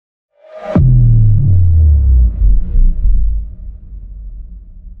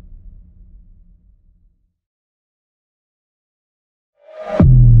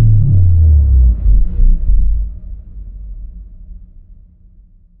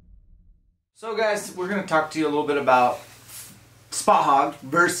So guys, we're going to talk to you a little bit about Spot Hogg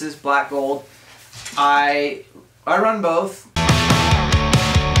versus Black Gold. I run both.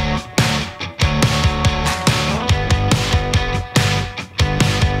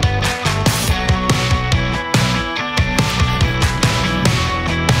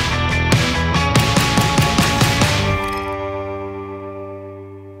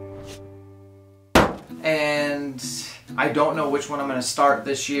 And I don't know which one I'm going to start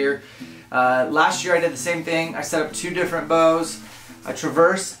this year. Last year I did the same thing. I set up two different bows, a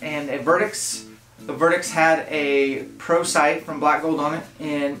Traverse and a Vertex. The Vertex had a Pro sight from Black Gold on it,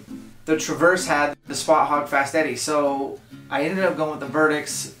 and the Traverse had the Spot Hogg Fast Eddy. So I ended up going with the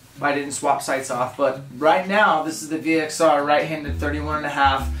Vertex. I didn't swap sights off, but right now this is the VXR right-handed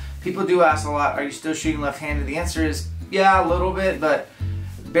 31.5. People do ask a lot, are you still shooting left-handed? The answer is yeah, a little bit, but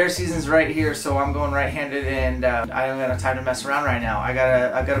bear season's right here, so I'm going right-handed, and I don't got time to mess around right now. I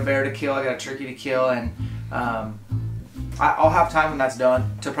got a bear to kill, I got a turkey to kill, and I'll have time when that's done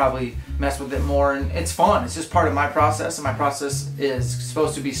to probably mess with it more, and it's fun. It's just part of my process, and my process is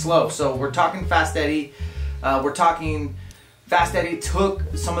supposed to be slow. So we're talking Fast Eddy. Fast Eddy took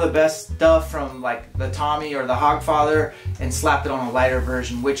some of the best stuff from like the Tommy or the Hogfather and slapped it on a lighter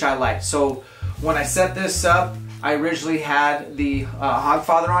version, which I like. So when I set this up, I originally had the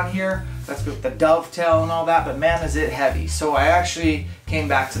Hogfather on here. That's with the dovetail and all that, but man, is it heavy. So I actually came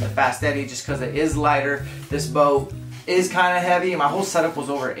back to the Fast Eddy just because it is lighter. This bow is kind of heavy, and my whole setup was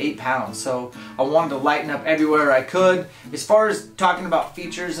over 8 pounds. So I wanted to lighten up everywhere I could. As far as talking about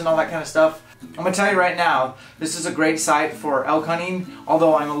features and all that kind of stuff, I'm going to tell you right now, this is a great sight for elk hunting,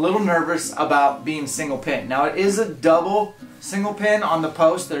 although I'm a little nervous about being single pin. Now it is a double single pin on the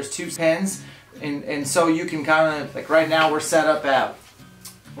post. There's 2 pins. And so you can kind of, like right now we're set up at,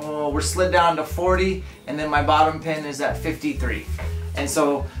 we're slid down to 40, and then my bottom pin is at 53. And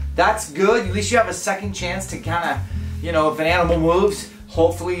so that's good. At least you have a second chance to kind of, you know, if an animal moves,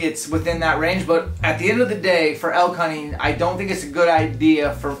 hopefully it's within that range. But at the end of the day, for elk hunting, I don't think it's a good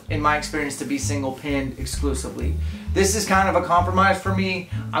idea, in my experience, to be single pinned exclusively. This is kind of a compromise for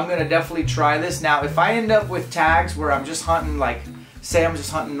me. I'm going to definitely try this. Now, if I end up with tags where I'm just hunting, like, say I'm just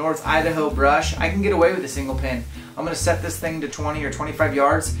hunting North Idaho brush, I can get away with a single pin. I'm going to set this thing to 20 or 25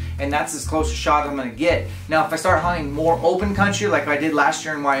 yards, and that's as close a shot I'm going to get. Now, if I start hunting more open country like I did last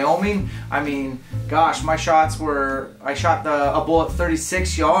year in Wyoming, I mean, gosh, my shots were, I shot a bull at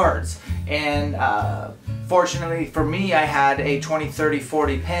 36 yards, and fortunately for me, I had a 20, 30,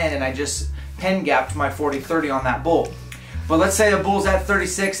 40 pin, and I just pin gapped my 40, 30 on that bull. But let's say a bull's at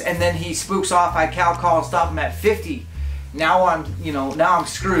 36, and then he spooks off, I cow call and stop him at 50. Now I'm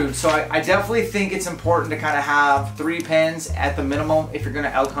screwed. So I definitely think it's important to kind of have 3 pins at the minimum if you're going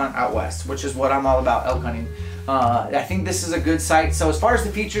to elk hunt out west, which is what I'm all about, elk hunting. I think this is a good sight. So as far as the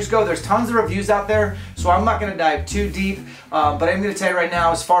features go, there's tons of reviews out there, so I'm not going to dive too deep, but I'm going to tell you right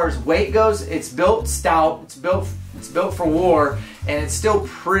now, as far as weight goes, it's built stout, it's built for war, and it's still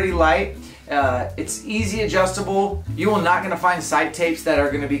pretty light. It's easy adjustable. You are not going to find sight tapes that are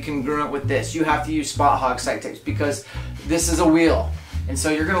going to be congruent with this. You have to use Spot Hogg sight tapes because this is a wheel. And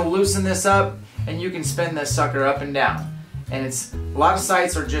so you're going to loosen this up, and you can spin this sucker up and down. And it's, a lot of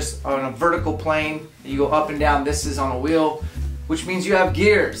sights are just on a vertical plane. You go up and down. This is on a wheel, which means you have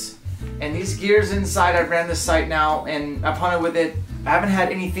gears. And these gears inside, I've ran this sight now, and I've hunted with it. I haven't had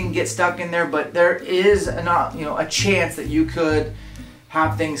anything get stuck in there, but there is a chance that you could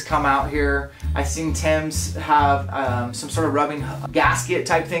have things come out here. I've seen Tim's have some sort of rubbing gasket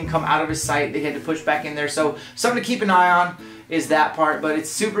type thing come out of his sight. They had to push back in there. So something to keep an eye on is that part, but it's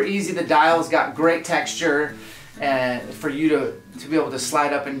super easy. The dial's got great texture and for you to be able to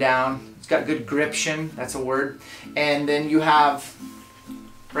slide up and down. It's got good gription, that's a word. And then you have,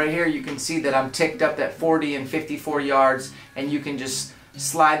 right here you can see that I'm ticked up at 40 and 54 yards, and you can just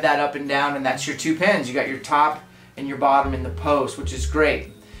slide that up and down, and that's your 2 pins. You got your top and your bottom in the post, which is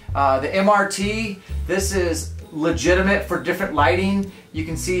great. The MRT, this is legitimate for different lighting. You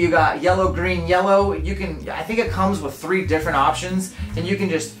can see you got yellow, green, yellow. I think it comes with 3 different options, and you can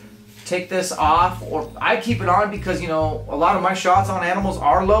just take this off, or I keep it on because, you know, a lot of my shots on animals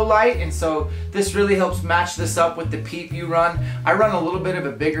are low light, and so this really helps match this up with the peep you run. I run a little bit of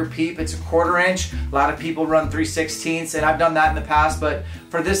a bigger peep. It's a 1/4 inch. A lot of people run 3/16, and I've done that in the past, but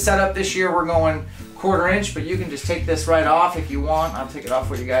for this setup this year, we're going 1/4 inch, but you can just take this right off if you want. I'll take it off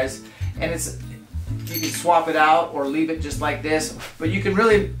for you guys. And you can swap it out or leave it just like this, but you can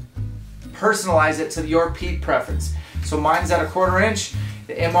really personalize it to your peep preference. So mine's at a 1/4 inch.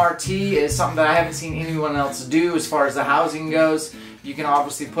 The MRT is something that I haven't seen anyone else do as far as the housing goes. You can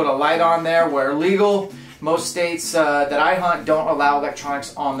obviously put a light on there where legal, most states that I hunt don't allow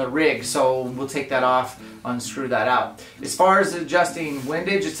electronics on the rig, so we'll take that off, unscrew that out. As far as adjusting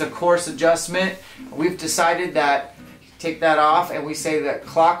windage, it's a coarse adjustment. We've decided that take that off and we say that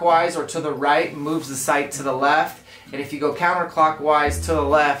clockwise or to the right moves the sight to the left, and if you go counterclockwise to the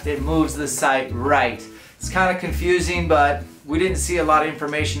left, it moves the sight right. It's kind of confusing, but we didn't see a lot of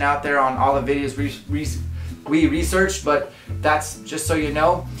information out there on all the videos we researched, but that's just so you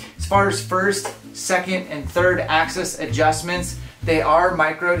know. As far as first, second, and third axis adjustments, they are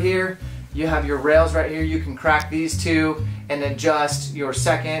microed here. You have your rails right here. You can crack these two and adjust your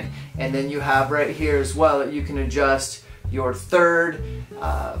second, and then you have right here as well that you can adjust your third.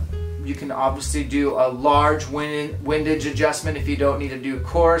 You can obviously do a large windage adjustment if you don't need to do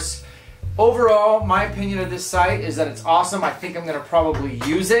coarse. Overall, my opinion of this sight is that it's awesome. I think I'm going to probably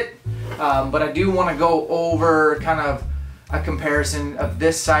use it, but I do want to go over kind of a comparison of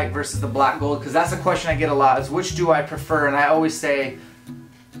this sight versus the black gold, because that's a question I get a lot, is which do I prefer? And I always say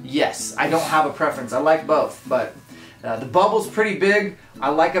yes. I don't have a preference. I like both, but the bubble's pretty big. I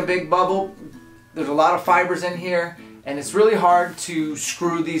like a big bubble. There's a lot of fibers in here, and it's really hard to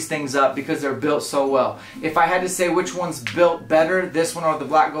screw these things up because they're built so well. If I had to say which one's built better, this one or the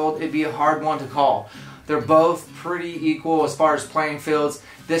black gold, it'd be a hard one to call. They're both pretty equal as far as playing fields.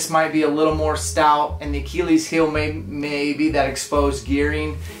 This might be a little more stout, and the Achilles heel may be that exposed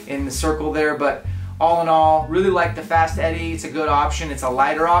gearing in the circle there, but all in all, really like the Fast Eddie. It's a good option. It's a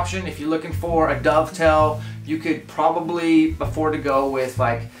lighter option. If you're looking for a dovetail, you could probably afford to go with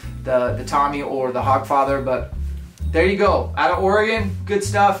like the Tommy or the Hogfather, but there you go. Out of Oregon, good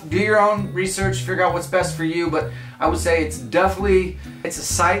stuff. Do your own research, figure out what's best for you, but I would say it's a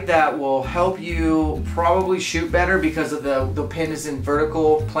sight that will help you probably shoot better because of the pin is in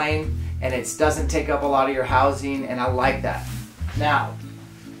vertical plane and it doesn't take up a lot of your housing, and I like that. Now,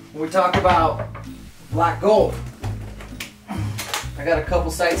 when we talk about black gold, I got a couple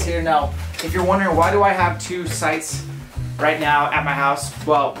sights here. Now, if you're wondering why do I have two sights right now at my house,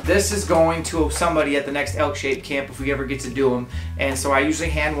 well, this is going to somebody at the next ElkShape camp if we ever get to do them, and so I usually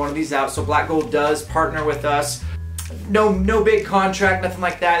hand one of these out. So Black Gold does partner with us. No big contract, nothing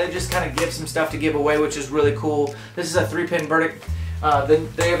like that. They just kind of give some stuff to give away, which is really cool. This is a 3-pin verdict.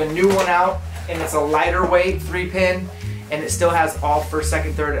 They have a new one out, and it's a lighter weight 3-pin, and it still has all first,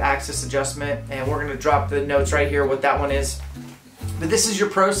 second, third axis adjustment, and we're going to drop the notes right here what that one is. But this is your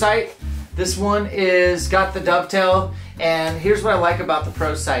pro sight. This one is got the dovetail, and here's what I like about the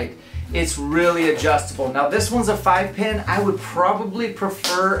pro sight. It's really adjustable. Now this one's a 5-pin. I would probably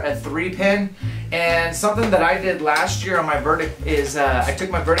prefer a 3-pin, and something that I did last year on my verdict is I took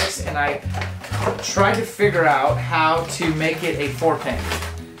my verdicts and I tried to figure out how to make it a 4-pin.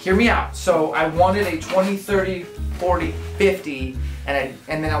 Hear me out. So I wanted a 20, 30, 40, 50, and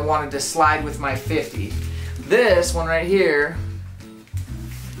then I wanted to slide with my 50. This one right here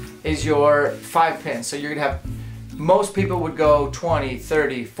is your 5-pin. So you're gonna have, most people would go 20,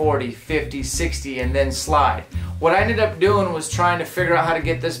 30, 40, 50, 60, and then slide. What I ended up doing was trying to figure out how to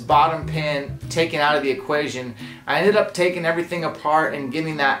get this bottom pin taken out of the equation. I ended up taking everything apart and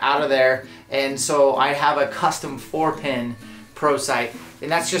getting that out of there, and so I have a custom 4-pin pro sight,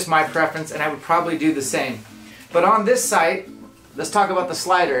 and that's just my preference, and I would probably do the same. But on this sight, let's talk about the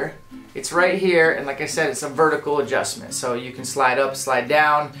slider. It's right here, and like I said, it's a vertical adjustment, so you can slide up, slide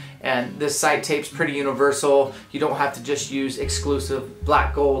down, and this sight tape's pretty universal. You don't have to just use exclusive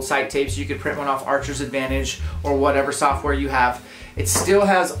Black Gold sight tapes. You could print one off Archer's Advantage or whatever software you have. It still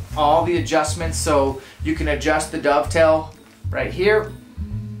has all the adjustments, so you can adjust the dovetail right here.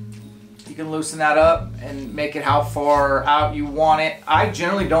 You can loosen that up and make it how far out you want it. I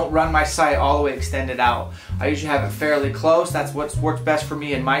generally don't run my sight all the way extended out. I usually have it fairly close. That's what works best for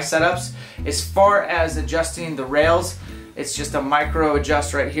me in my setups. As far as adjusting the rails, it's just a micro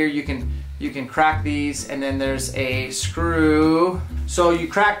adjust right here. You can crack these, and then there's a screw. So you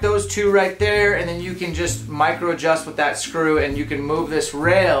crack those two right there, and then you can just micro adjust with that screw, and you can move this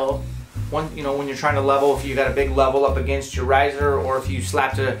rail when you're trying to level, if you got a big level up against your riser, or if you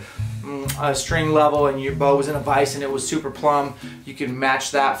slapped a string level and your bow was in a vise and it was super plumb, you can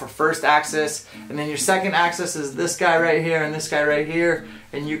match that for first axis. And then your second axis is this guy right here and this guy right here,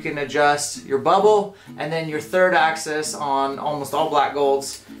 and you can adjust your bubble. And then your third axis, on almost all Black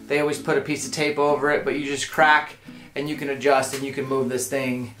Golds, they always put a piece of tape over it, but you just crack and you can adjust and you can move this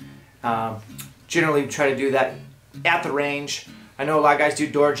thing. Generally try to do that at the range. I know a lot of guys do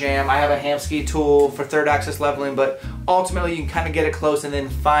door jam. I have a Hamskea tool for third axis leveling, but ultimately you can kind of get it close and then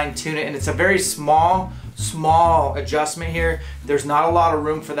fine tune it. And it's a very small adjustment here. There's not a lot of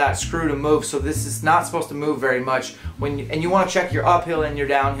room for that screw to move, so this is not supposed to move very much. And you want to check your uphill and your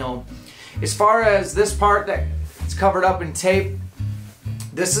downhill. As far as this part that it's covered up in tape,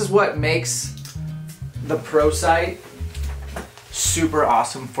 this is what makes the Pro Sight super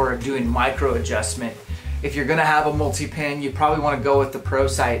awesome for doing micro adjustment. If you're gonna have a multi-pin, you probably wanna go with the Pro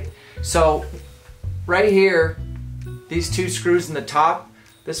Sight. So right here, these two screws in the top,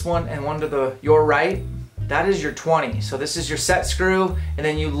 this one and one to your right, that is your 20. So this is your set screw, and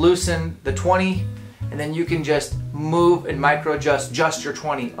then you loosen the 20, and then you can just move and micro adjust just your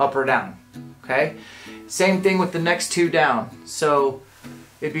 20 up or down, okay? Same thing with the next two down. So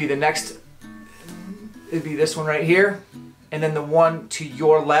it'd be this one right here, and then the one to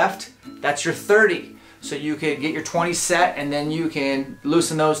your left, that's your 30. So you can get your 20 set, and then you can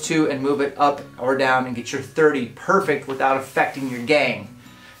loosen those two and move it up or down and get your 30 perfect without affecting your gang.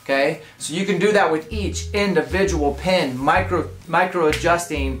 Okay, so you can do that with each individual pin, micro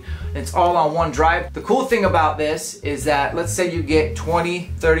adjusting. It's all on one drive. The cool thing about this is that, let's say you get 20,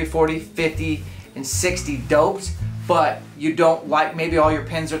 30, 40, 50, and 60 doped, but you don't like, maybe all your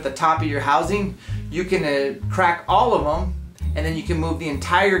pins are at the top of your housing. You can crack all of them, and then you can move the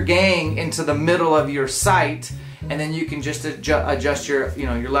entire gang into the middle of your sight, and then you can just adjust your,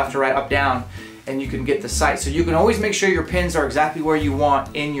 your left or right, up, down, and you can get the sight. So you can always make sure your pins are exactly where you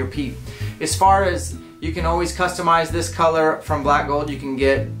want in your peep. As far as, you can always customize this color from black gold. You can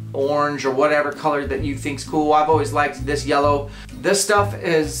get orange or whatever color that you think's cool. I've always liked this yellow. This stuff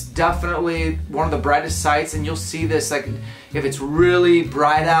is definitely one of the brightest sights, and you'll see this, like if it's really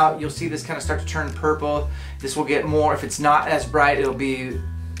bright out, you'll see this kind of start to turn purple. This will get more, if it's not as bright, it'll be,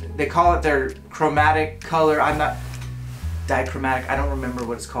 they call it their chromatic color. I'm not, dichromatic, I don't remember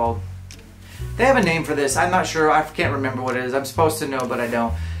what it's called. They have a name for this. I'm not sure. I can't remember what it is. I'm supposed to know, but I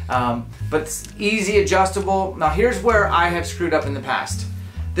don't. But it's easy adjustable. Now here's where I have screwed up in the past.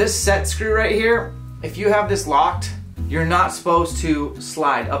 This set screw right here, if you have this locked, you're not supposed to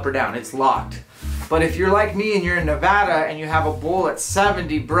slide up or down. It's locked. But if you're like me and you're in Nevada and you have a bull at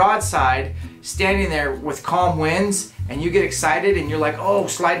 70 broadside standing there with calm winds, and you get excited and you're like, oh,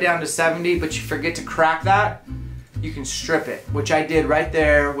 slide down to 70, but you forget to crack that, you can strip it, which I did right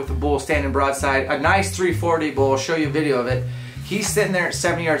there with a bull standing broadside. A nice 340 bull, I'll show you a video of it. He's sitting there at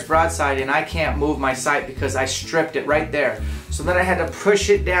 70 yards broadside, and I can't move my sight because I stripped it right there. So then I had to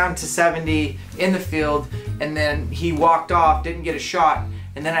push it down to 70 in the field, and then he walked off, didn't get a shot,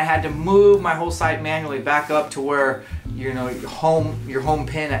 and then I had to move my whole sight manually back up to where, your home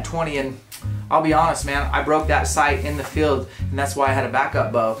pin at 20, and I'll be honest, man, I broke that sight in the field, and that's why I had a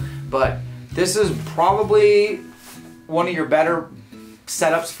backup bow. But this is probably one of your better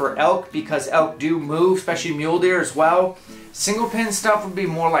setups for elk, because elk do move, especially mule deer as well. Single pin stuff would be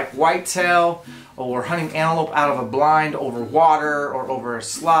more like whitetail or hunting antelope out of a blind over water or over a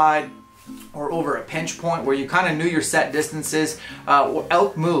slide or over a pinch point where you kind of knew your set distances.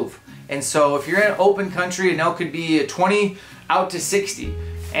 Elk move, and so if you're in open country, an elk could be a 20 out to 60,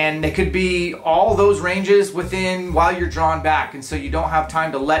 and they could be all those ranges within while you're drawn back, and so you don't have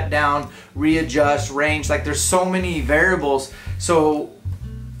time to let down, readjust, range. Like, there's so many variables. So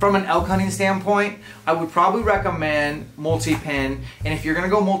from an elk hunting standpoint, I would probably recommend multi-pin. And if you're gonna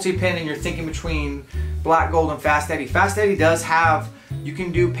go multi-pin and you're thinking between Black Gold and Fast Eddie, Fast Eddie does have, you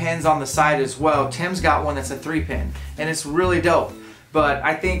can do pins on the side as well. Tim's got one that's a 3-pin, and it's really dope. But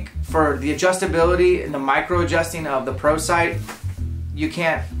I think for the adjustability and the micro adjusting of the Pro Sight, you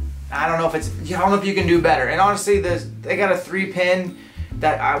can't, I don't know if you can do better. And honestly, they got a 3-pin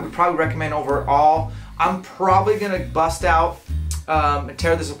that I would probably recommend overall. I'm probably gonna bust out and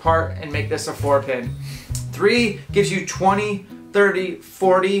tear this apart and make this a 4-pin. 3 gives you 20, 30,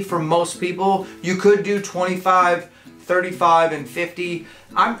 40 for most people. You could do 25, 35, and 50.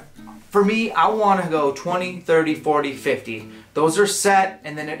 For me, I want to go 20, 30, 40, 50. Those are set,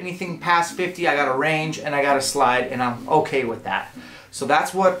 and then anything past 50, I got a range and I got a slide, and I'm okay with that. So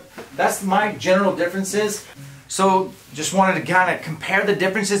that's my general differences. So just wanted to kind of compare the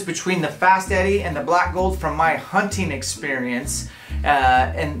differences between the Fast Eddie and the Black Gold from my hunting experience,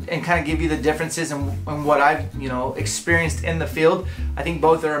 and kind of give you the differences and what I've experienced in the field. I think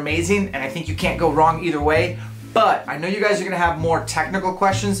both are amazing, and I think you can't go wrong either way. But I know you guys are going to have more technical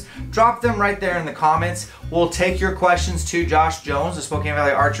questions. Drop them right there in the comments. We'll take your questions to Josh Jones of Spokane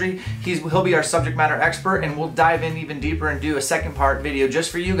Valley Archery. He'll be our subject matter expert, and we'll dive in even deeper and do a second part video just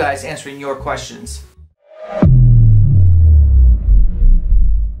for you guys answering your questions.